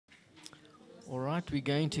right, we're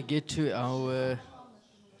going to get to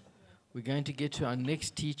our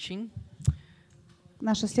next teaching.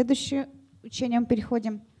 Наше следующее учение мы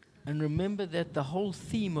переходим. And remember that the whole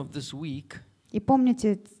theme of this week И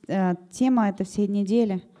помните, тема этой всей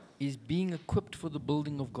недели is being equipped for the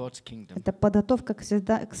building of God's kingdom. — это подготовка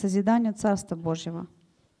к созиданию Царства Божьего.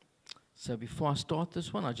 So before I start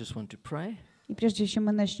this one, I just want to pray. И прежде чем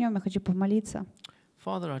мы начнем, я хочу помолиться.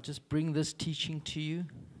 Father, I just bring this teaching to you.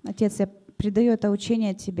 Отец, я предаю это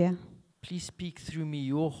учение Тебе. Please speak through me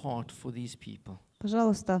your heart for these people.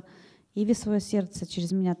 Пожалуйста, яви свое сердце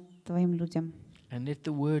через меня Твоим людям. And let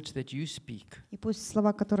the words that you speak И пусть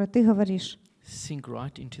слова, которые Ты говоришь, sink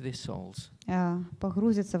right into their souls.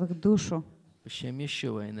 погрузятся в их душу B'Shem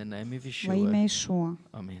Yeshua, in the name of во имя Yeshua. Иешуа.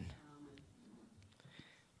 Amen.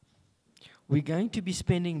 We're going to be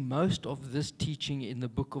spending most of this teaching in the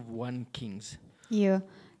book of 1 Kings. И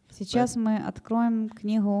сейчас мы откроем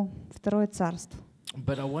книгу Второе Царство.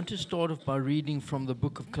 But I want to start off by reading from the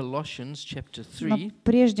book of Colossians, chapter Но 3.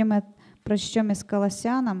 прежде мы прочтем из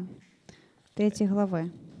Колоссянам 3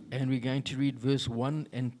 главы. And we're going to read verse 1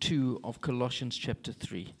 and 2 of Colossians chapter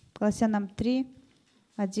 3. Колоссянам 3,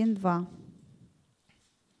 1, 2.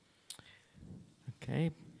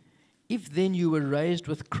 Okay. If then you were raised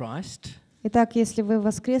with Christ, Итак, если вы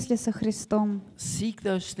воскресли со Христом, seek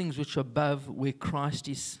those things which are above where Christ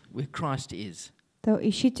is, то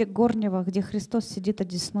ищите горнего, где Христос сидит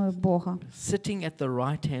одесную Бога. sitting at the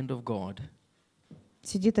right hand of God.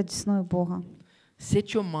 Сидит одесную Бога.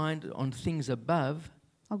 Set your mind on things above,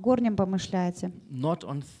 О горнем помышляйте, not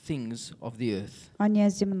on things of the earth. а не о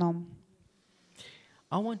земном.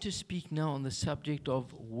 I want to speak now on the subject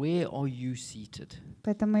of where are you seated?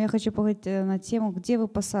 Поэтому я хочу поговорить на тему, где вы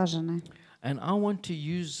посажены. And I want to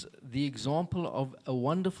use the example of a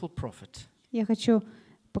wonderful prophet. Я хочу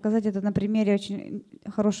показать это на примере очень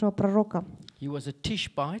хорошего пророка. He was a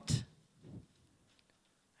Tishbite.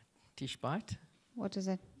 Tishbite? What is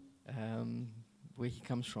it? Where he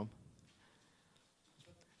comes from.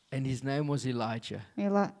 And his name was Elijah.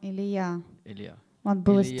 Илия. Eliah. Он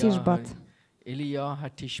был из Тишбат. Eliah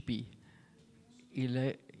HaTishbi.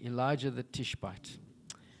 Elijah the Tishbite.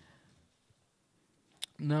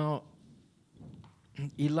 Now,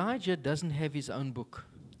 Elijah doesn't have his own book.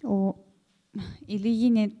 У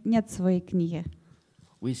Илии нет своей книги.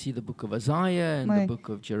 We see the book of Isaiah and Мы the book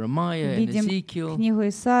of Jeremiah and видим Ezekiel, книгу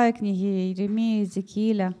Исаия, книги Иеремии,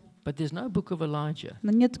 Иезекииля, but there's no book of Elijah.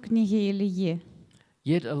 но нет книги Илии.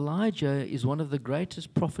 Yet Elijah is one of the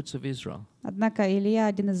greatest prophets of Israel. Однако Илия —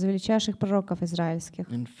 один из величайших пророков израильских.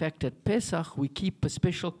 In fact, at Pesach we keep a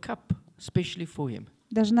special cup, especially for him.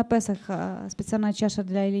 Даже на Песах специальная чаша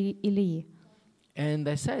для Илии. And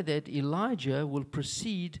they say that Elijah will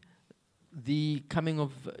precede the coming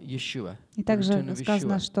of Yeshua. И The return также of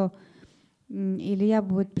сказано, Yeshua. что Илия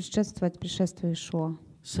будет предшествовать пришествию Иешуа.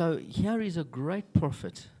 So here is a great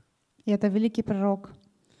prophet, И это великий пророк.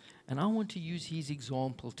 and I want to use his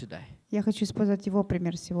example today. Я хочу использовать его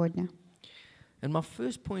пример сегодня. And my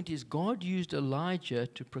first point is God used Elijah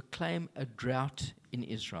to proclaim a drought in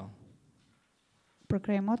Israel.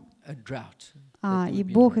 Прокремот. A drought. И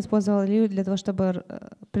Бог использовал Илию для того, чтобы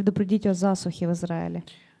предупредить о засухе в Израиле.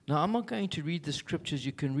 Now, I'm not going to read the scriptures.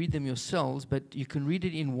 You can read them yourselves, but you can read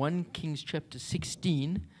it in 1 Kings chapter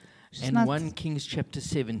 16 and 1 Kings chapter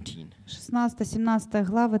 17. 16-17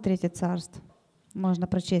 главы 3 царств. Можно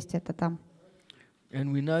прочесть это там.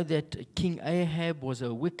 And we know that King Ahab was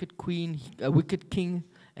a wicked king,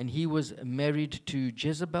 and he was married to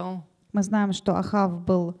Jezebel. Мы знаем, что Ахав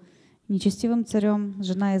был нечестивым царем,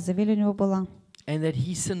 жена Иезавель у него была, And that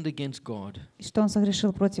he sinned against God. и что он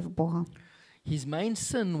согрешил против Бога. His main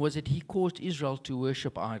sin was that he caused Israel to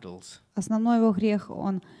worship idols, Основной его грех —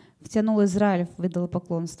 он втянул Израиль в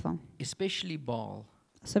идолопоклонство, especially Baal.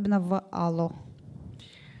 особенно в Алло.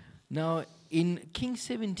 Now, in King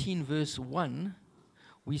 17 verse 1,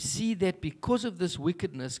 we see that because of this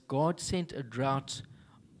wickedness, God sent a drought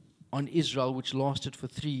on Israel which lasted for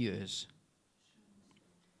 3 years.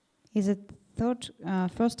 Is it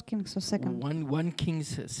First Kings or Second? 1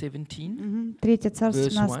 Kings 17. 3 царств,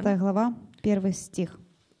 Verse 17 глава, 1 стих.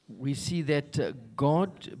 We see that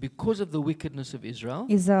God, because of the wickedness of Israel,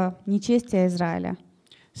 Из-за нечестия Израиля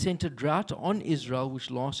sent a drought on Israel which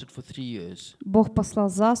lasted for 3 years. Бог послал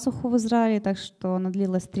засуху в Израиле, так что она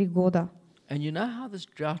длилась 3 года. And you know how this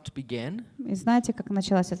drought began? И знаете, как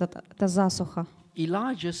началась эта засуха?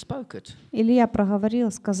 Elijah spoke it. Илия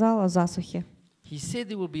проговорил, сказал о засухе. He said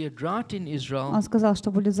there will be a drought in Israel. Он сказал,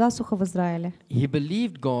 что будет засуха в Израиле. He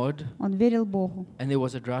believed God, Он верил Богу. and there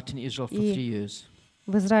was a drought in Israel for 3 years.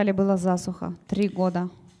 В Израиле была засуха 3 года.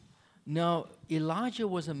 Now, Elijah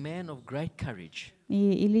was a man of great courage.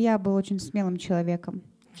 И Илья был очень смелым человеком.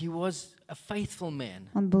 He was a faithful man,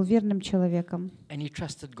 Он был верным человеком, and he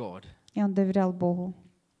trusted God. и он доверял Богу.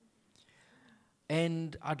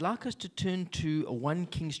 And I'd like us to turn to 1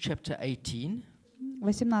 Kings chapter 18.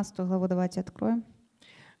 18 главу давайте откроем.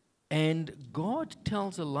 And God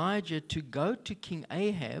tells Elijah to go to King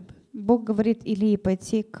Ahab Бог говорит Илии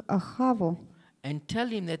пойти к Ахаву and tell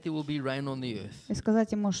him that there will be rain on the earth. и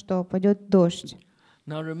сказать ему, что пойдет дождь.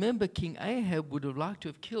 Now remember, King Ahab would have liked to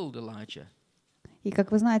have killed Elijah, И,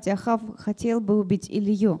 как вы знаете, Ахав хотел бы убить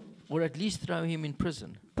Илью, or at least throw him in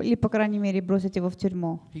prison. или, по крайней мере, бросить его в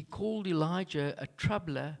тюрьму. He called Elijah a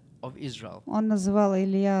troubler of Israel. Он называл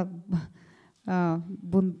Илия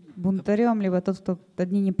бунтарем, либо тот, кто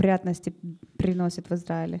одни неприятности приносит в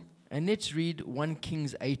Израиле. And let's read 1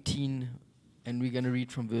 Kings 18, and we're going to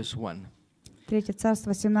read from verse 1. 3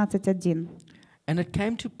 Царство 17:1. And it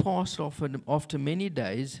came to pass after many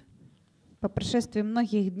days По прошествии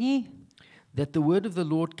многих дней that the word of the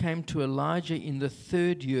Lord came to Elijah in the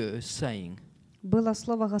 3rd year, saying, было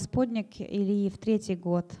слово Господне к Илии в 3-й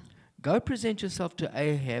год. Go present yourself to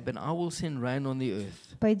Ahab, and I will send rain on the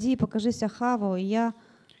earth. Пойди, покажись Ахаву, и я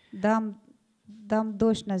дам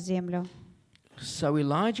дождь на землю. So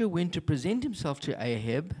Elijah went to present himself to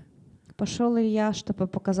Ahab, Пошел Илья, чтобы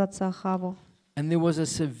показаться Ахаву. and there was a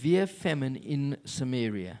severe famine in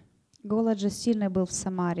Samaria. Голод же сильный был в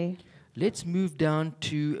Самарии. Let's move down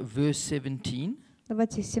to verse 17.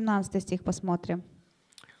 Давайте 17 стих посмотрим.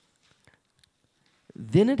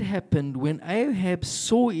 Then it happened when Ahab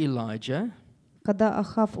saw Elijah Когда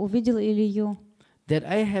Ахав увидел Илью, that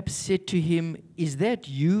Ahab said to him, Is that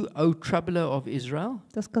you, O troubler of Israel?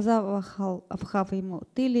 то сказал Ахав ему,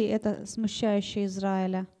 ты ли это смущающий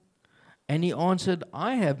Израиля? And he answered,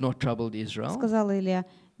 I have not troubled Israel, Сказал Илья,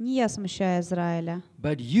 не я смущаю Израиля,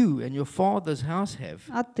 but you and your father's house have,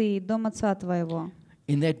 а ты, дом отца твоего,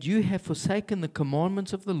 in that you have forsaken the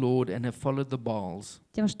commandments of the Lord and have followed the Baals.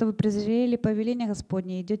 тем, что вы презрели повеление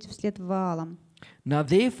Господне и идете вслед Ваалам. Now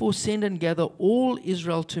therefore send and gather all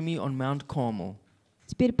Israel to me on Mount Carmel.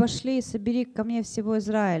 Теперь пошли и собери ко мне всего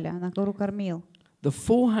Израиля на гору Кармил. The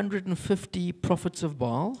 450 prophets of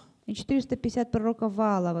Baal И 450 пророков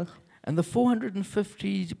Вааловых, and the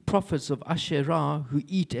 450 prophets of Asherah who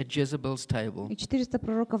eat at Jezebel's table. и 400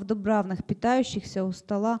 пророков дубравных, питающихся у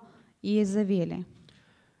стола Иезавели.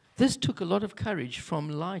 This took a lot of courage from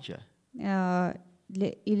Elijah. Для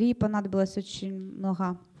Илии понадобилось очень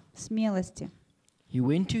много смелости. He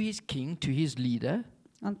went to his king, to his leader,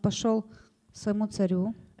 Он пошел к своему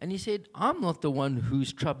царю. and he said, I'm not the one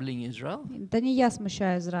who's troubling Israel. Да не я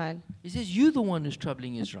смущаю Израиль. He says, you're the one who's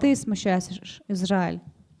troubling Israel. Ты смущаешь Израиль.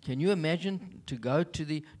 Can you imagine to go to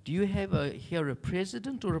the... Do you have here a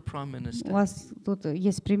president or a prime У minister? вас тут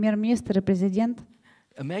есть премьер-министр и президент.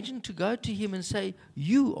 Imagine to go to him and say,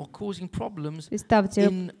 you are causing problems Представьте,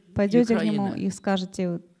 in пойдете к нему Ukraine. и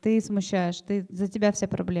скажете, ты смущаешь, за тебя все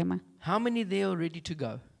проблемы. How many there are ready to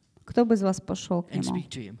go Кто бы из вас пошел к and нему speak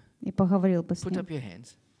to him? и поговорил бы с Put ним? up your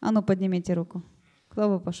hands. А ну, поднимите руку. Кто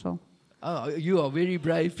бы пошел? Oh, you are very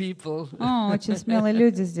brave people. О, очень смелые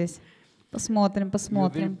люди здесь. Посмотрим, You're very-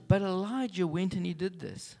 посмотрим. But Elijah went and he did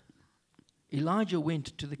this. Elijah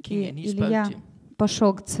went to the king И and he spoke Илья to him.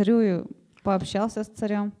 пошел к царю и пообщался с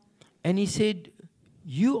царем. And he said,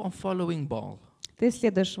 you are following Baal. Ты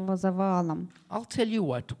следуешь за Ваалом. I'll tell you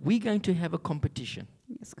what, we're going to have a competition.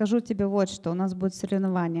 Скажу тебе вот что, у нас будет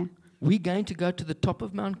соревнование. We're going to go to the top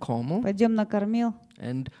of Mount Carmel, Пойдем на Кармил.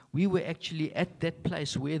 and we were actually at that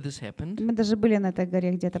place where this happened Мы даже были на этой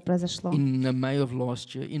горе, где это произошло. in May of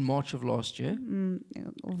last year, in March of last year.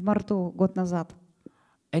 В марту, год назад.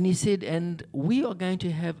 And he said, and we are going to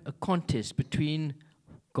have a contest between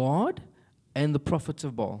God and the prophets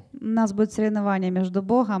of Baal. У нас будет соревнование между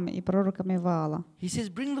Богом и пророками Ваала. He says,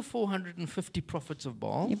 bring the 450 prophets of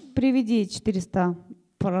Baal И приведи 400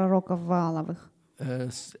 пророков Вааловых.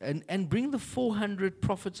 and bring the 400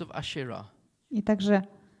 prophets of Asherah. И также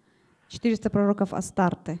 400 пророков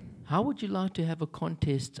Астарты. How would you like to have a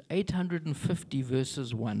contest 850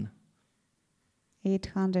 versus 1?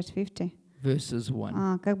 850. Versus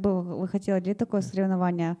 1. Как бы вы хотели такое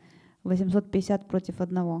соревнование? 850 против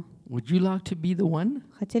одного. Would you like to be the one?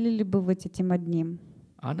 Хотели ли бы быть этим одним?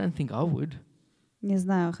 I don't think I would. Не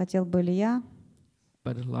знаю, хотел бы ли я,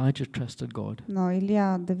 But Elijah trusted God. но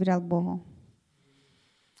Илья доверял Богу.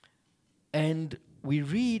 And we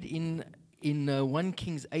read in 1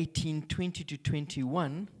 Kings 18, 20 to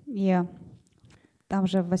 21 И там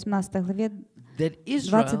же в 18 главе that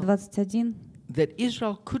Israel 20-21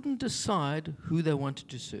 couldn't decide who they wanted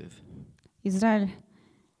to serve. Израиль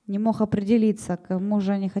не мог определиться, кому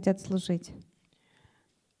же они хотят служить.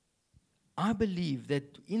 I believe that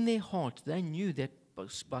in their heart they knew that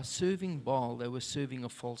by serving Baal they were serving a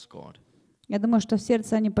false god. Я думаю, что в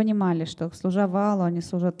сердце они понимали, что, служа Ваалу, они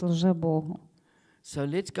служат лже-богу. So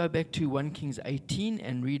let's go back to 1 Kings 18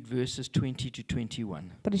 and read verses 20 to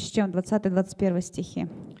 21. Прочтем 20-21 стихи.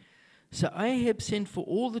 So Ahab sent for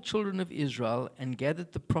all the children of Israel and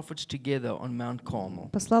gathered the prophets together on Mount Carmel.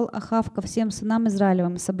 Послал Ахав ко всем сынам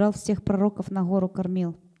Израилевым и собрал всех пророков на гору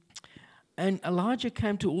Кармил. And Elijah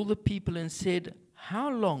came to all the people and said, "How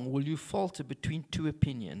long will you falter between two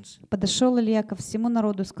opinions? Подошел Илья ко всему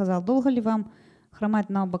народу и сказал: долго ли вам хромать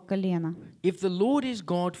на оба колена? If the Lord is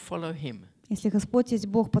God, follow him. Если Господь есть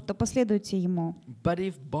Бог, то последуйте Ему. But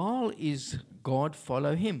if Baal is God,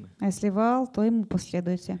 follow him." А если Ваал, то Ему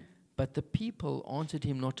последуйте. But the people answered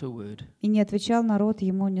him not a word. И не отвечал народ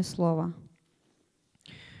Ему ни слова.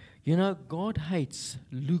 You know, God hates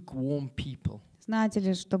lukewarm people. Знаете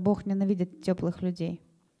ли, что Бог ненавидит теплых людей?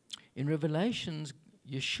 In Revelations,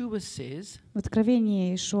 Yeshua says, В Откровении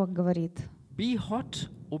Иешуа говорит: "Be hot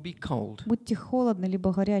or be cold. будьте холодны,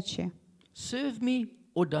 либо горячие. Serve me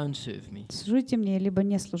or don't serve me. Служите мне, либо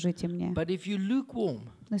не служите мне. But if you lukewarm,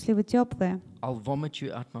 Но если вы теплые, I'll vomit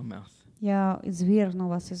you out my mouth." я извергну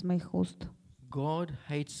вас из моих уст. God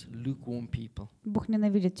hates lukewarm people. Бог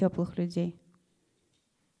ненавидит теплых людей.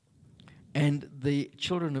 And the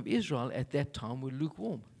children of Israel at that time were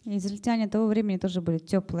lukewarm. И израильтяне того времени тоже были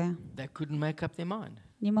теплые, They couldn't make up their mind.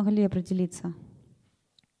 не могли определиться.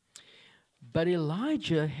 But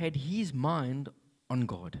Elijah had his mind on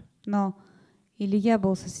God. Но Илья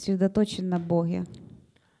был сосредоточен на Боге.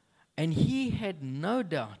 And he had no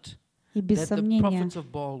doubt И без that the сомнения prophets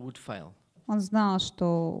of Baal would fail он знал,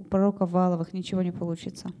 что у пророка Вааловых ничего не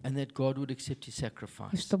получится, and that God would accept his и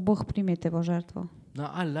sacrifice. что Бог примет его жертву. Now,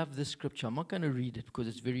 I love this scripture. I'm not going to read it because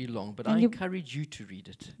it's very long, but I And you- encourage you to read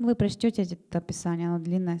it. Вы прочтете это Писание, оно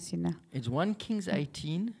длинное сильно. It's 1 Kings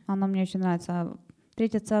 18, Оно мне очень нравится.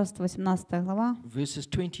 3 Царство, 18 глава, verses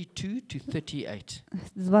 22 to 38.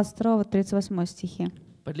 с 22 38 стихи.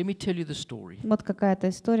 But let me tell you the story. Вот какая-то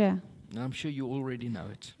история. And I'm sure you already know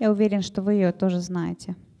it. Я уверен, что вы ее тоже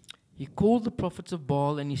знаете. He called the prophets of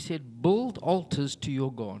Baal and he said, "Build altars to your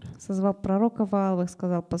God, Созвал пророка Вааловых,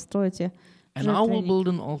 сказал: постройте and I will жертвенник build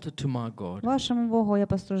an altar to my God. вашему Богу, я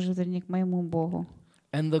построю жертвенник моему Богу.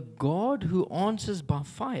 And the God who answers by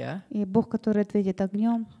fire, И Бог, который ответит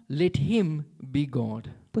огнем, let him be God."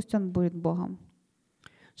 пусть он будет Богом.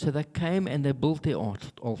 So they came and they built their Они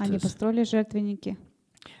altars. построили жертвенники,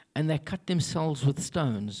 And they cut themselves with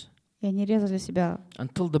stones и они резали себя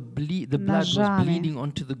until the blood was Ножами. bleeding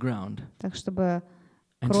onto the ground. так, чтобы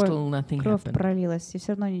And Кровь- still nothing кровь happened. пролилась, и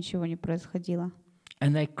все равно ничего не происходило.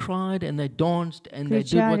 And they cried and they danced and they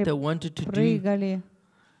did what Кричали, they wanted to do. Прыгали,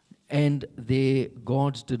 And their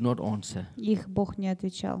gods did not answer. их Бог не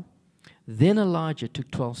отвечал. Then Elijah took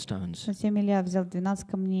 12 stones Затем Илья взял 12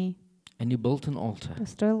 камней, and he built an altar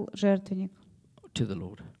построил жертвенник to the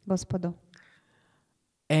Lord. Господу.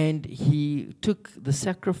 And he took the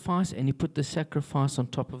sacrifice and he put the sacrifice on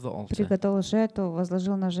top of the altar. Приготовил жертву,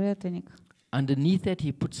 возложил на жертвенник. Underneath that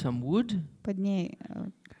he put some wood Под ней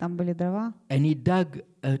там были дрова. and he dug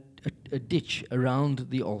a ditch around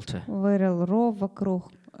the altar. Вырыл ров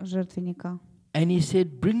вокруг жертвенника. And he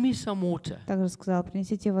said, "Bring me some water." Также сказал: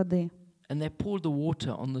 принесите воды And they poured the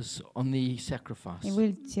water on the и sacrifice.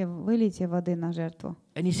 вылейте воды на жертву.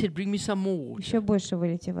 And he said, "Bring me some more water." Еще больше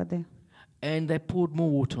вылейте воды. And they poured more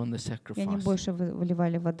water on the И они sacrifice. больше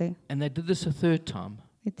выливали воды. And they did this a third time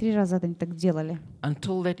И 3 раза они так делали,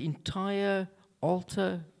 until that entire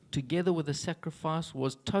altar together with the sacrifice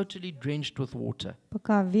was totally drenched with water.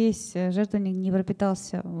 пока весь жертвенник не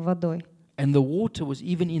пропитался водой. And the water was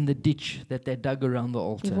even in the ditch that they dug around the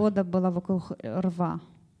И altar. вода была вокруг рва.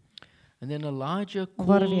 And then Elijah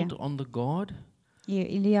Во рве. called on the God И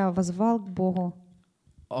Илья воззвал к Богу.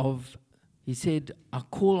 He said, "I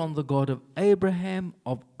call on the God of Abraham,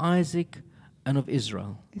 of Isaac, and of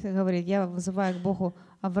Israel." И говорит: я вызываю к Богу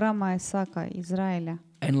Авраама, Исаака, Израиля.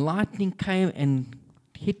 And lightning came and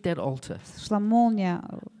hit that altar. Шла молния,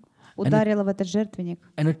 ударила в этот жертвенник,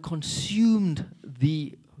 And it consumed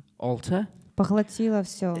the altar. поглотила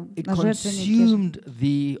все It на жертвеннике, consumed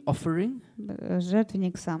the offering.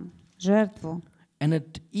 жертвенник сам, жертву. And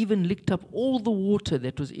it even licked up all the water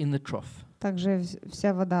that was in the trough. Также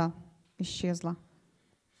вся вода исчезла.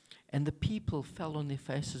 And the people fell on their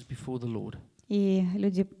faces before the Lord. И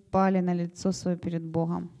люди пали на лицо свое перед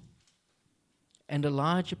Богом. And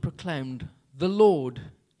Elijah proclaimed, "The Lord,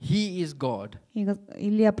 He is God." И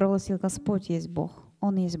Илья провозгласил: Господь есть Бог,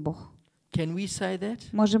 Он есть Бог. Can we say that?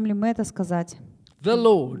 Можем ли мы это сказать? The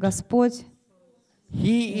Lord, Господь,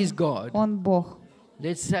 He is God. Он Бог.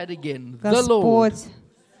 Let's say it again. The Lord.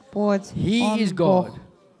 Господь, He Он is Бог. God.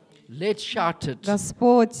 Let's shout it.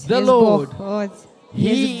 Господь The есть Lord. Бог. Вот. He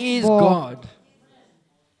Есть is Бог. God.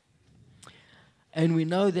 And we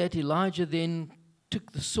know that Elijah then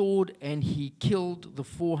took the sword and he killed the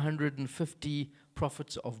 450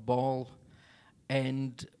 prophets of Baal,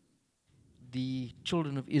 and the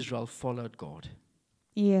children of Israel followed God.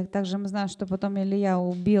 И также мы знаем, что потом Илья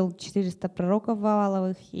убил 400 пророков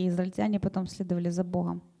Вааловых, и израильтяне потом следовали за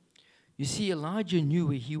Богом. You see, Elijah knew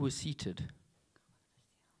where he was seated.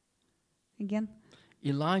 Again.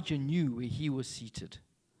 Elijah knew where he was seated.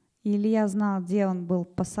 И Илья знал, где он был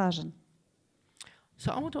посажен.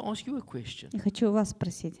 So I want to ask you a question. И хочу вас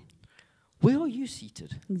спросить, Where are you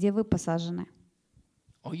seated? где вы посажены?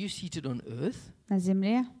 Are you seated on earth? На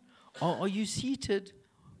земле? Or are you seated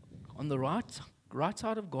on the right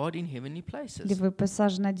side of God in heavenly Или places? вы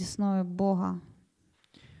посажены одесную Бога?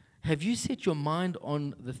 Have you set your mind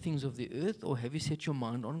on the things of the earth, or have you set your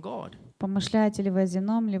mind on God? Помышляете ли вы о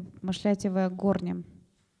земном, или помышляете вы о горнем?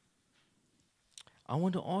 I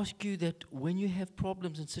want to ask you that when you have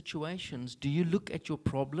problems and situations, do you look at your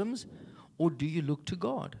problems or do you look to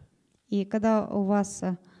God? И когда у вас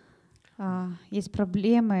есть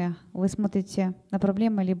проблемы, вы смотрите на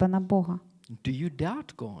проблемы либо на Бога. Do you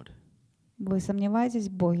doubt God? Вы сомневаетесь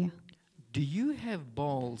в Боге? Do you have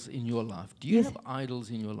Baals in your life? Do you have idols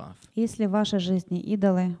in your life? Есть ли в вашей жизни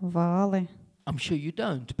идолы, Ваалы? I'm sure you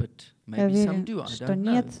don't, but Я maybe some уверен, do. I что don't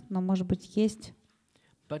know. нет, но может быть есть.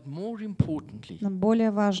 But more importantly, Но более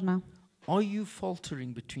важно, are you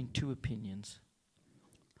faltering between two opinions?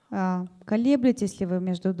 колеблетесь ли вы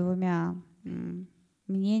между двумя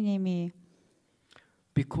мнениями,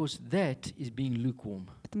 Because that is being lukewarm.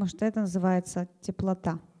 потому что это называется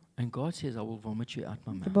теплота. And God says, I will vomit you out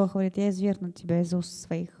my И mouth. Бог говорит, я извергну тебя из уст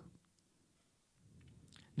своих.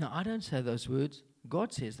 Now, I don't say those words.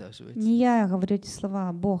 God says those words. Не я говорю эти слова,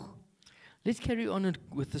 а Бог. Let's carry on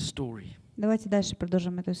with the story. Давайте дальше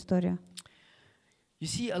продолжим эту историю. You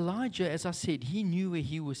see, Elijah, as I said, he knew where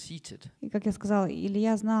he was seated. И как я сказала,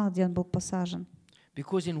 Илья знал, где он был посажен.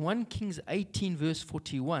 Because in 1 Kings 18, verse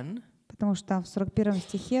 41, Потому что в 41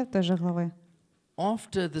 стихе той же главы,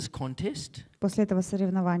 after this contest, после этого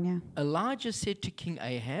соревнования, Elijah said to King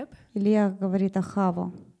Ahab, Илья говорит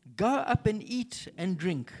Ахаву: "Go up and eat and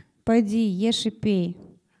drink, «Пойди, ешь и пей,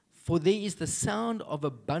 for there is the sound of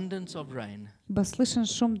abundance of rain." ибо слышен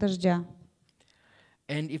шум дождя».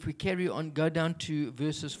 And if we carry on, go down to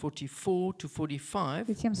verses 44 to 45,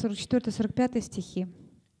 Затем 44-45 стихи.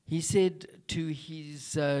 he said to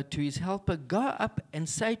his helper, "Go up and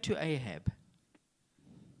say to Ahab,"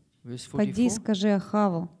 verse «Пойди, 44, скажи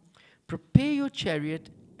Ахаву, "Prepare your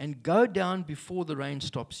chariot and go down before the rain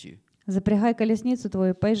stops you." запрягай колесницу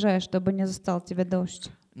твою, поезжай, чтобы не застал тебя дождь».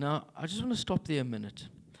 Now, I just want to stop there a minute.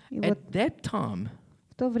 И вот At that time,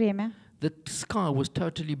 в то время the sky was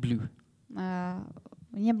totally blue.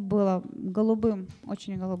 небо было голубым,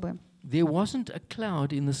 очень голубым. There wasn't a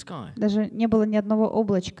cloud in the sky. Даже не было ни одного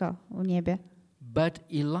облачка в небе. But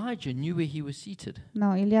Elijah knew where he was seated.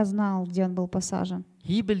 Но Илья знал, где он был посажен.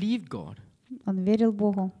 He believed God. Он верил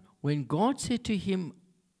Богу. When God said to him,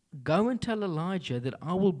 "Go and tell Elijah that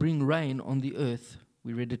I will bring rain on the earth,"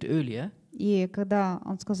 we read it earlier. И когда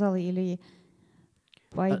он сказал Илии: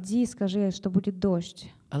 «Пойди, скажи, что будет дождь»,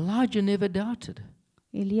 Elijah never doubted,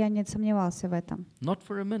 Илья не сомневался в этом, not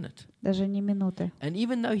for a minute. даже ни минуты. And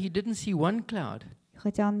even though he didn't see one cloud,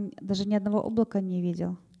 Хотя он даже ни одного облака не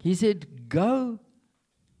видел. he said, "Go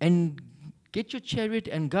and get your chariot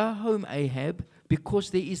and go home, Ahab,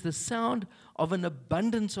 because there is the sound of an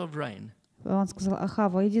abundance of rain." Он сказал: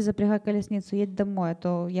 «Ахава, иди запрягай колесницу, едь домой, а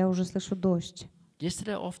то я уже слышу дождь».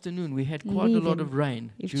 Yesterday afternoon, we had quite a lot of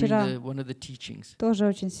rain И during вчера one of the teachings. тоже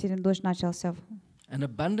очень сильный дождь начался. An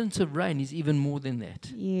abundance of rain is even more than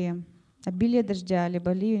that. И обилие дождя,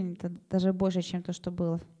 либо ливень, это даже больше, чем то, что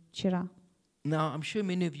было вчера. Now, I'm sure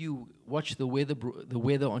many of you watch the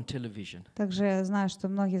weather on television. Также я знаю, что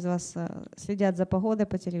многие из вас следят за погодой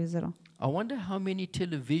по телевизору. I wonder how many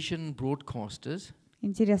television broadcasters,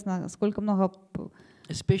 Интересно, сколько много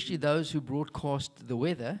especially those who broadcast the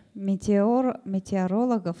weather,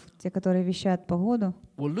 метеорологов, те, которые вещают погоду,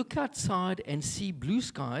 will look outside and see blue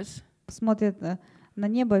skies смотрят на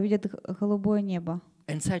небо, видят голубое небо.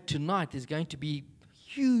 and say, "Tonight there's going to be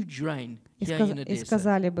huge rain И here in и Одесса."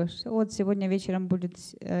 сказали бы: «Вот сегодня вечером будет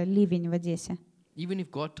ливень в Одессе». Even if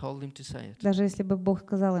God told them to say it. Даже если бы Бог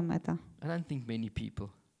сказал им это. I don't think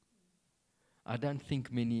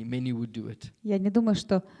many would do it. Я не думаю,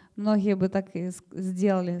 что многие бы так и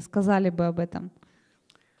сделали, сказали бы об этом.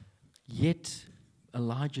 Yet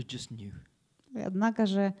Elijah just knew. Однако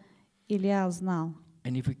же Илья знал.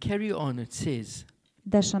 And if we carry on, it says,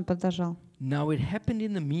 Дальше он продолжал. Now it happened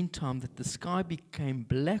in the meantime that the sky became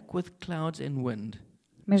black with clouds and wind,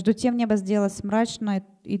 Между тем небо сделалось мрачно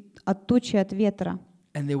от тучи, от ветра.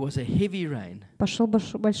 and there was a heavy rain. Пошел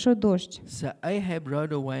большой дождь. So Ahab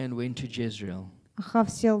rode away and went to Jezreel. Ахав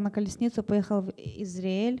сел на колесницу, поехал в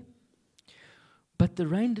Израиль. But the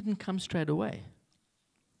rain didn't come straight away,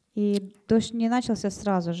 И дождь не начался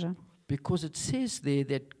сразу же. because it says there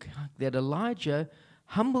that Elijah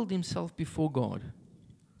humbled himself before God.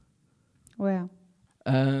 Where?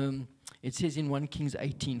 It says in 1 Kings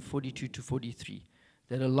 18:42-43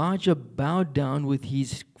 that Elijah bowed down with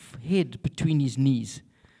his head between his knees.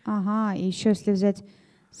 Ага, и еще если взять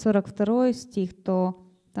 42 стих, то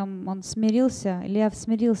там он смирился, Илья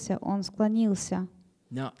смирился, он склонился,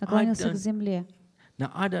 наклонился к земле.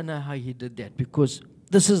 Now I don't know how he did that, because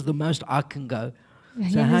this is the most I can go. So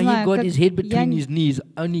Я how не he знаю, got как- his head я between не- his knees,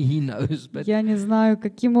 only he knows. But Я не знаю,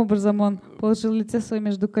 каким образом он положил лице свое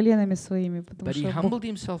между коленами своими, потому he что humbled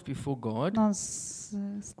himself before God, он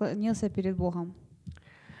склонился перед Богом.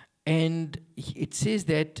 and it says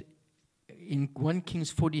that in 1 Kings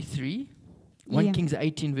 43, 1 Yeah. Kings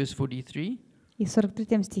 18 verse 43. И в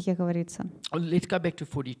 43 стихе говорится, Let's go back to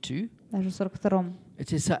 42. даже в 42. It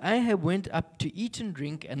says, So Ahab went up to eat and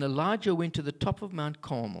drink, and Elijah went to the top of Mount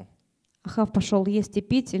Carmel. Ахав пошел есть и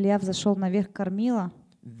пить, Илья взошел наверх Кармила,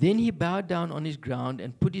 Then he bowed down on his ground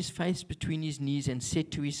and put his face between his knees and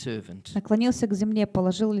said to his servant, наклонился к земле,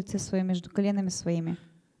 положил лице свое между коленами своими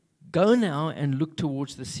Go now and look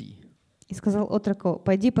towards the sea, и сказал отроку: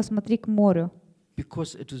 пойди посмотри к морю,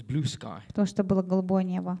 because it was blue sky. потому что было голубое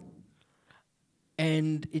небо.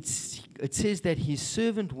 And it says that his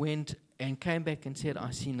servant went and came back and said,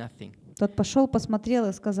 I see nothing. Тот пошел, посмотрел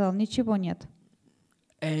и сказал: ничего нет.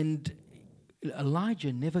 And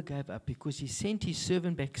Elijah never gave up, because he sent his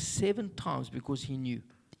servant back 7 times because he knew.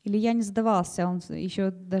 Илья не сдавался, он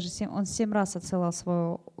еще даже 7 раз отсылал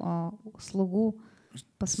своего слугу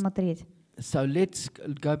посмотреть. So let's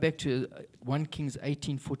go back to 1 Kings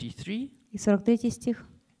 18:43. И 43 стих.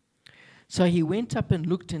 So he went up and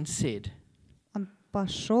looked and said, Он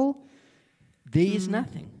пошел, There is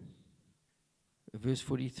nothing. Verse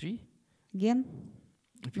 43. Ген,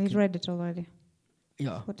 If you we could- read it already.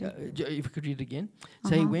 yeah, 40. if you could read it again.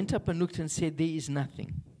 So he Uh-huh. went up and looked and said, There is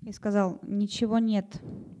nothing. И сказал: ничего нет.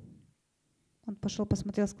 Он пошел,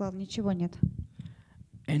 посмотрел, сказал: ничего нет.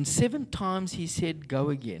 And 7 times he said, Go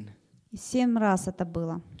again. И 7 раз это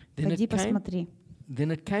было. Then Пойди it came- посмотри. Then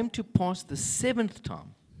it came to pass the 7th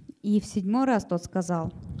time И в 7 раз тот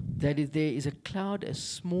сказал: that there is a cloud as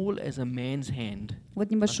small as a man's hand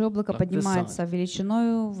вот небольшое облако like this поднимается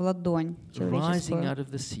величиною в ладонь rising человеческую out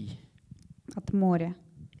of the sea. от моря.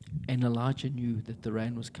 And Elijah knew that the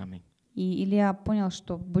rain was coming. И Илья понял,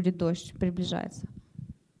 что будет дождь, приближается.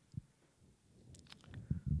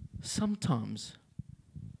 Sometimes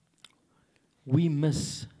we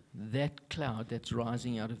miss that cloud that's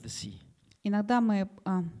rising out of the sea. Иногда мы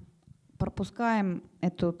пропускаем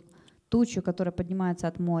эту тучу, которая поднимается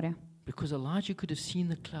от моря. Because Elijah could have seen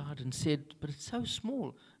the cloud and said, But it's so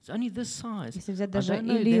small. It's only this size. Если взять I даже don't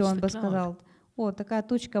know, Илью, that's он the бы cloud. сказал: о, такая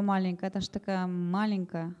тучка маленькая, это ж такая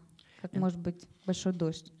маленькая, как And- может быть большой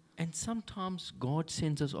дождь. And sometimes God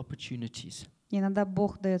sends us opportunities. И иногда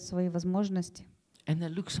Бог дает свои возможности. And they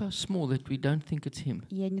look so small that we don't think it's Him.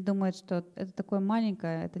 И они думают, что это такое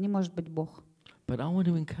маленькое, это не может быть Бог. But I want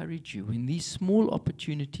to encourage you, when these small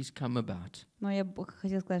opportunities come about, Но я бы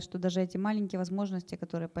хотела сказать, что даже эти маленькие возможности,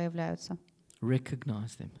 которые появляются,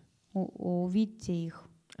 recognize them увидьте их.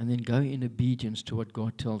 and then go in obedience to what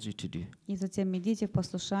God tells you to do. И затем идите в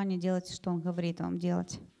послушание, делайте, что Он говорит вам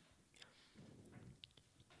делать.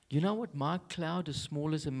 You know what my cloud as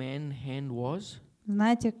small as a man's hand was?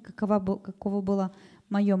 Знаете, каково было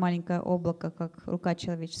мое маленькое облако, как рука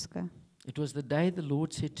человеческая? It was the day the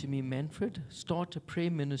Lord said to me, Manfred, start a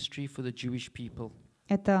prayer ministry for the Jewish people,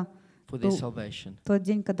 Это for their Well, salvation. тот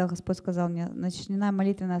день, когда Господь сказал мне: начинай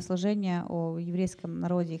молитвенное служение о еврейском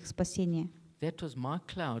народе, их спасении. That was my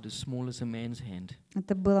cloud as small as a man's hand.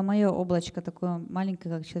 Это было мое облачко, такое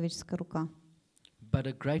маленькое, как человеческая рука. But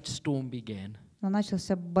a great storm began, Но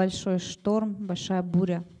начался большой шторм, большая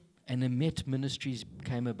буря. and a Met Ministries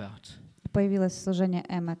came about. И появилось служение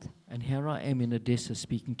Эмет. And here I am in Odessa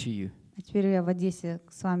speaking to you. А теперь я в Одессе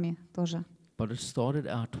с вами тоже. But it started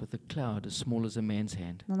out with a cloud as small as a man's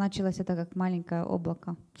hand. Но началось это как маленькое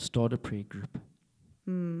облако. Start a prayer group.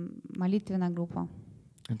 Молитвенная группа.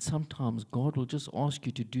 And sometimes God will just ask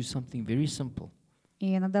you to do something very simple.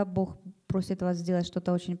 И иногда Бог просит вас сделать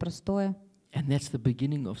что-то очень простое. And that's the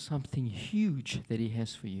beginning of something huge that He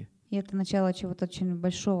has for you. И это начало чего-то очень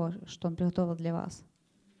большого, что Он приготовил для вас.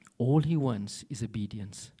 All he wants is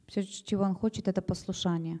obedience. Все, чего он хочет, это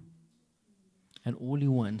послушание. And all he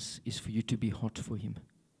wants is for you to be hot for him.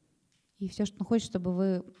 И все, что он хочет, чтобы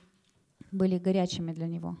вы были горячими для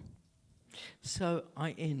него. So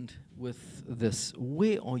I end with this.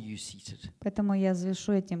 Where are you seated? Поэтому я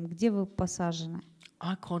завершу этим. Где вы посажены?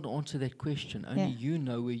 I can't answer that question. Only you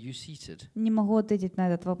know where you're seated. Не могу ответить на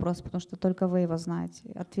этот вопрос, потому что только вы его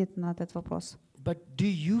знаете. Ответ на этот вопрос. But do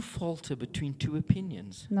you falter between two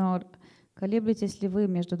opinions? Но колеблетесь ли вы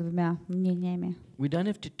между двумя мнениями? We don't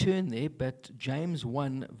have to turn there, but James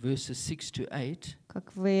 1 verses 6 to 8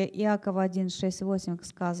 Как в Иакова 1, 6, 8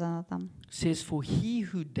 сказано там. says, For he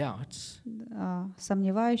who doubts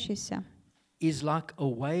Сомневающийся is like a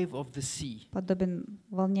wave of the sea, подобен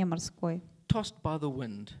волне морской, tossed by the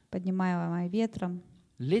wind. поднимаемой ветром.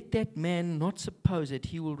 Let that man not suppose that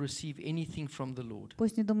he will receive anything from the Lord.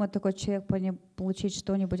 Пусть не думает такой человек получить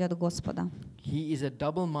что-нибудь от Господа. He is a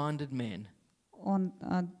double-minded man Он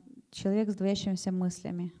человек с двоящимися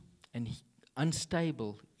мыслями, and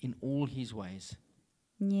unstable in all his ways.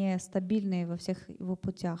 нестабильный во всех его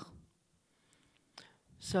путях.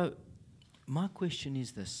 So, my question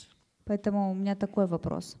is this. Поэтому у меня такой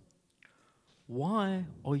вопрос. Why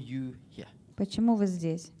are you here? Почему вы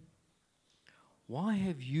здесь? Why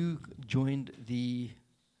have you joined the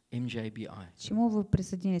MJBI? Почему вы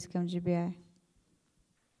присоединились к МГБИ?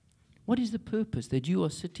 What is the purpose that you are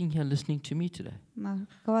sitting here listening to me today?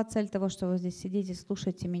 Какова цель того, что вы здесь сидите,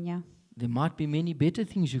 слушаете меня? There might be many better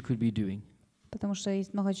things you could be doing. Потому что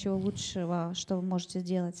есть много чего лучшего, что вы можете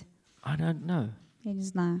сделать. I don't know. Я не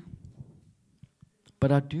знаю.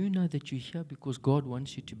 But I do know that you're here because God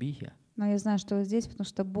wants you to be here. Но я знаю, что вы здесь, потому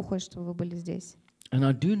что Бог хочет, чтобы вы были здесь. And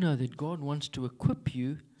I do know that God wants to equip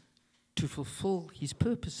you to fulfill His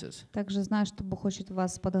purposes. Также знаю, что Бог хочет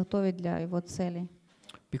вас подготовить для Его целей.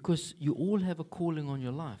 Because you all have a calling on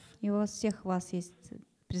your life. И у вас есть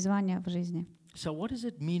призвание в жизни. So what does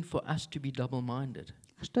it mean for us to be double-minded?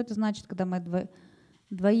 Что это значит, когда мы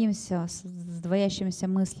двоимся с двоящимися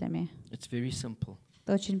мыслями? It's very simple.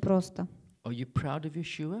 Это очень просто. Are you proud of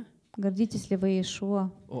Yeshua Гордитесь ли вы Иешуа,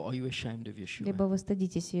 or are you ashamed of либо Yeshua? вы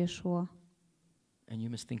стыдитесь Иешуа? And you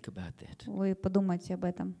must think about that. Вы подумайте об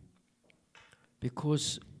этом.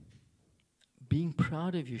 Because being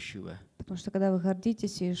proud of Yeshua Потому что когда вы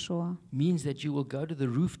гордитесь Иешуа, means that you will go to the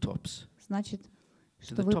rooftops, значит, to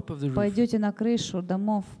что the вы top of the roof, пойдете на крышу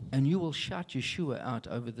домов, and you will shout Yeshua out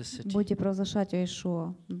over the city. будете провозглашать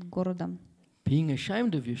Иешуа над городом. Being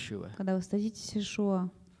ashamed of Yeshua Когда вы стыдитесь Иешуа,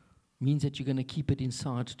 means that you're going to keep it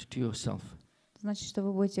inside to yourself. значит, что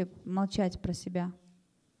вы будете молчать про себя.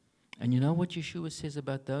 And you know what Yeshua says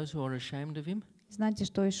about those who are ashamed of Him? Знаете,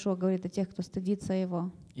 что Иешуа говорит о тех, кто стыдится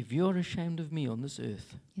Его? If you are ashamed of me on this earth,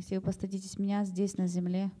 Если вы постыдитесь меня здесь, на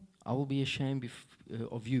земле, I will be ashamed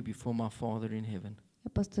of you before my Father in heaven. я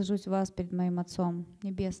постыжусь вас перед моим Отцом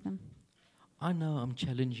Небесным. I know I'm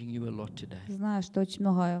challenging you a lot today, Знаю, что очень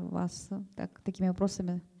много вас такими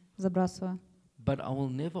вопросами забрасываю. but I will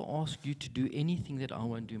never ask you to do anything that I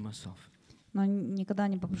won't do myself. Но никогда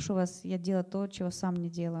не попрошу вас я делать то, чего сам не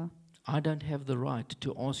делаю. I don't have the right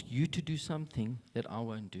to ask you to do something that I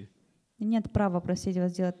won't do. И нет права просить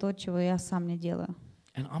вас делать то, чего я сам не делаю.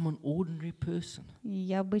 And I'm an ordinary person. И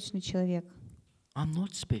я обычный человек. I'm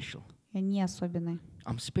not special. Я не особенный.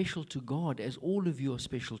 I'm special to God as all of you are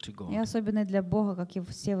special to God. Я особенный для Бога, как и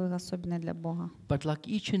все вы особенные для Бога. But like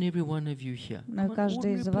each and every one of you here, Но I'm и an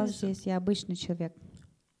каждый ordinary из вас person. здесь, я обычный человек.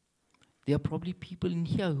 There are probably people in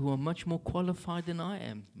here who are much more qualified than I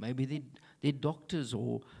am. Maybe they're doctors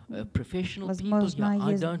or professional people here. Возможно,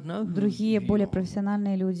 I есть don't know who другие, you более are.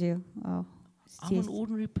 профессиональные люди I'm здесь. an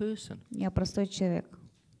ordinary person, Я простой человек.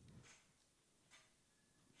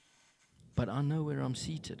 but I know where I'm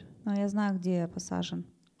seated. Но я знаю, где я посажен.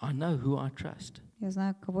 I know who I trust, Я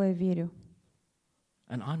знаю, кого я верю.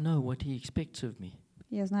 and I know what He expects of me.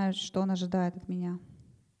 Я знаю, что Он ожидает от меня.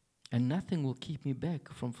 And nothing will keep me back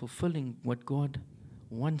from fulfilling what God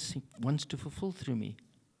wants to fulfill through me.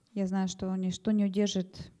 Я знаю, что ничто не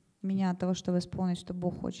удержит меня от того, чтобы исполнить, что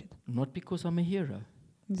Бог хочет. Not because I'm a hero,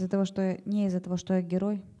 Не из-за того, что я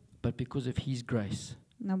герой, but because of His grace.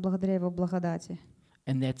 но благодаря Его благодати.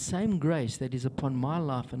 And that same grace that is upon my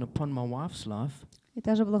life and upon my wife's life И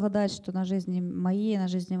та же благодать, что на жизни моей, на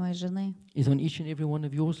жизни моей жены, is on each and every one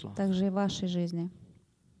of yours life. также и в вашей жизни.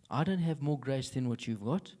 I don't have more grace than what you've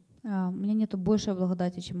got. У меня нету большей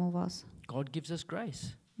благодати, чем у вас. God gives us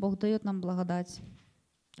grace. Бог дает нам благодать.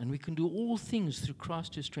 And we can do all things through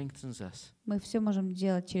Christ who strengthens us. Мы все можем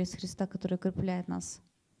делать через Христа, который укрепляет нас.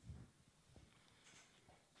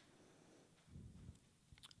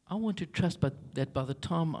 I want to trust that by the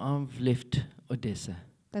time I've left Odessa,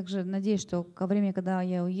 Также надеюсь, что ко времени, когда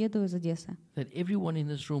я уеду из Одессы, каждый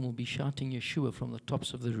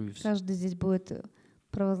здесь будет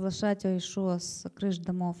провозглашать о Иешуа с крыш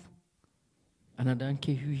домов. And I don't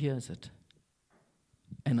care who hears it.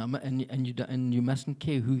 And you mustn't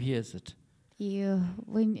care who hears it. И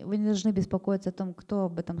вы не должны беспокоиться о том, кто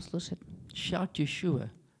об этом слышит. Shout Yeshua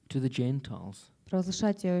to the Gentiles.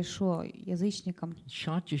 Провозглашайте о Иешуа язычникам.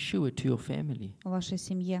 Shout Yeshua to your family. В вашей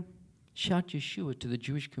семье. Shout Yeshua to the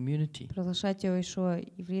Jewish community. Провозглашайте о Иешуа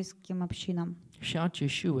еврейским общинам. Shout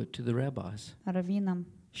Yeshua to the rabbis. Раввинам.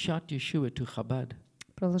 Shout Yeshua to Chabad.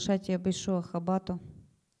 Провозглашайте об Иешуа Хабату.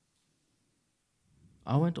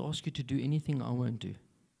 I won't ask you to do anything I won't do.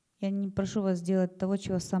 Я не прошу вас делать того,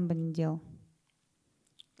 чего сам бы не делал.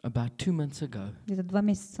 About 2 months ago, Где-то 2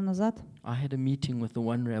 месяца назад I had a meeting with the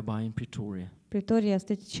one rabbi in Pretoria. в Притории я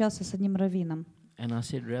встречался с одним раввином. And I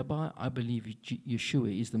said, Rabbi, I believe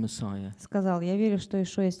Yeshua is the Messiah. Сказал, я верю, что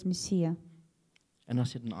Иешуа есть Мессия. And I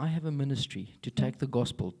said, and I have a ministry to take the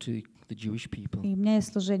gospel to the Jewish people. И у меня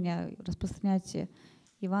есть служение распространять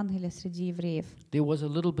Евангелие среди евреев. There was a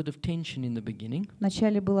little bit of tension in the beginning.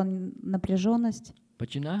 Вначале была напряженность.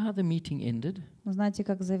 But you know how the meeting ended? Вы знаете,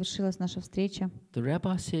 как завершилась наша встреча? The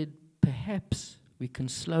rabbi said, perhaps we can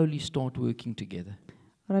slowly start working together.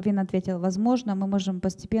 Раввин ответил, возможно, мы можем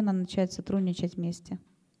постепенно начать сотрудничать вместе.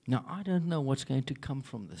 Now, I don't know what's going to come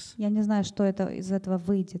from this. Я не знаю, что это из этого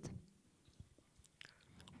выйдет.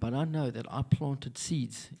 But I know that I planted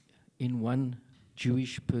seeds in one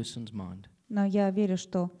Jewish person's mind. Но я верю,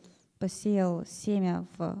 что посеял семя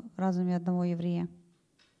в разуме одного еврея.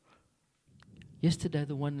 Yesterday,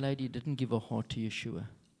 the one lady didn't give her heart to Yeshua.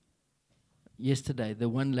 Yesterday, the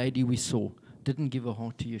one lady we saw didn't give her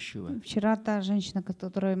heart to Yeshua. Вчера та женщина,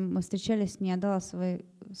 которой мы встречались, не отдала своей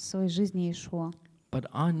жизни Иешуа. But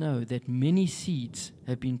I know that many seeds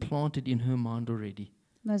have been planted in her mind already.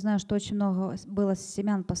 Но я знаю, что очень много было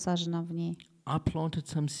семян посажено в ней. I planted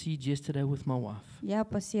some seeds yesterday with my wife. Я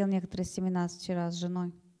посеял некоторые семена вчера с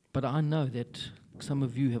женой. But I know that some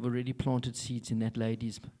of you have already planted seeds in that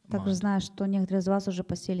lady's Также mind. знаю, что некоторые из вас уже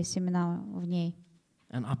посеяли семена в ней.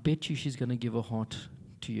 And I bet you she's going to give her heart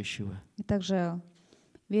to Yeshua. И также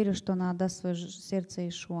верю, что она отдаст свое сердце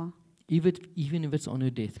Иешуа. Even if it's on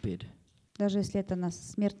her deathbed. Даже если это на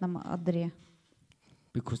смертном одре.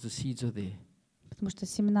 Because the seeds are there. Потому что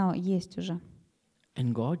семена есть уже.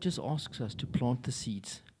 And God just asks us to plant the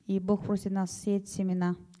seeds. И Бог просит нас сеять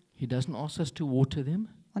семена. He doesn't ask us to water them.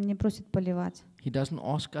 Он не просит поливать. He doesn't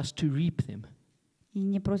ask us to reap them. И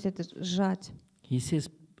не просит сжать. He says,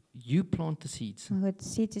 you plant the seeds. Он говорит,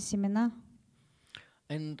 сейте семена.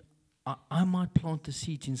 And I might plant the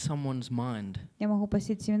seeds in someone's mind. Я могу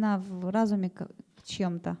посеять семена в разуме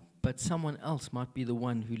чьем-то. But someone else might be the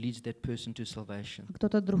one who leads that person to salvation. А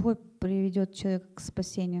кто-то другой приведет человека к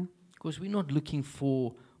спасению. Because we're not looking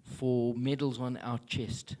for medals on our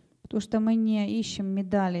chest. Потому что мы не ищем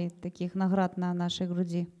медалей, таких наград на нашей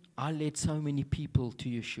груди. I led so many people to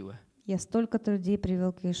Yeshua. Я столько людей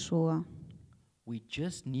привел к Иешуа. We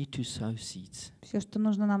just need to sow seeds. Все, что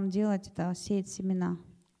нужно нам делать, это сеять семена.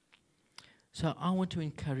 So I want to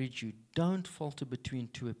encourage you, don't falter between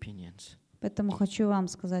two opinions. Поэтому хочу вам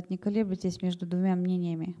сказать, не колеблйтесь между двумя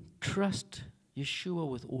мнениями. Trust Yeshua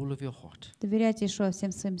with all of your heart. Доверяйте Иешуа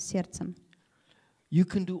всем своим сердцем. You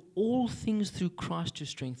can do all things through Christ who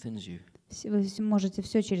strengthens you. Вы можете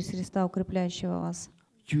все через Христа, укрепляющего вас.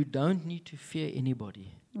 You don't need to fear anybody,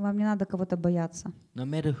 Вам не надо кого-то бояться. no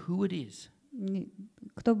matter who it is,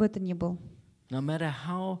 Кто бы это ни был. no matter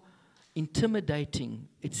how intimidating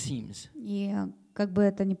it seems. И как бы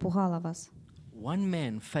это ни пугало вас. One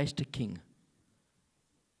man faced a king.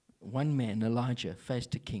 One man, Elijah,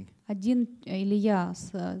 faced a king. Один Илья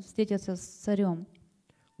встретился с царем.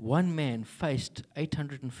 One man faced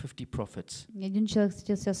 850 prophets, И один человек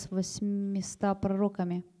встретился с 800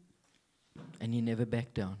 пророками. and he never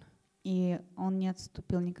backed down. И он не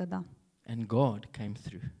отступил никогда. And God came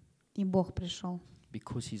through И Бог пришел.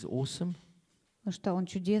 because He's awesome, Потому что Он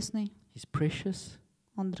чудесный, He's precious,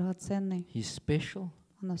 Он драгоценный, He's special,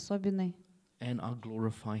 Он особенный. and I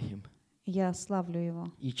glorify Him И я славлю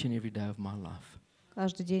Его each and every day of my life.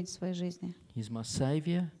 каждый день своей жизни. He's my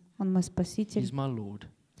Savior, Он мой Спаситель, He's my Lord,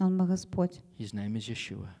 Он мой Господь. His name is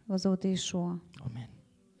Yeshua. Его зовут Иешуа. Amen.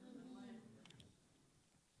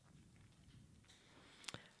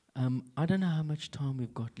 I don't know how much time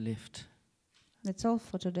we've got left. That's all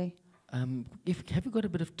for today. Have you got a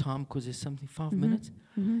bit of time? Because there's something, 5 minutes.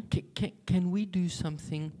 Can we do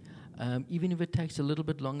something, even if it takes a little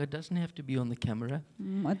bit longer? It doesn't have to be on the camera.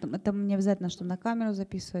 Это не обязательно, чтобы на камеру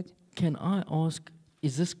записывать. Can I ask,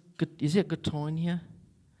 is there a guitar in here,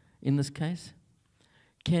 in this case?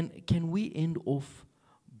 Can we end off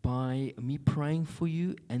by me praying for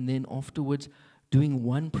you and then afterwards doing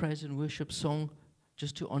one praise and worship song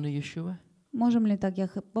just to honor Yeshua? Можем ли так? Я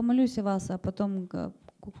помолюсь о вас, а потом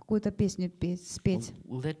какую-то песню спеть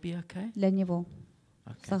Will that be okay? для него.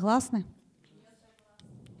 Okay. Согласны?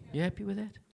 You happy with that?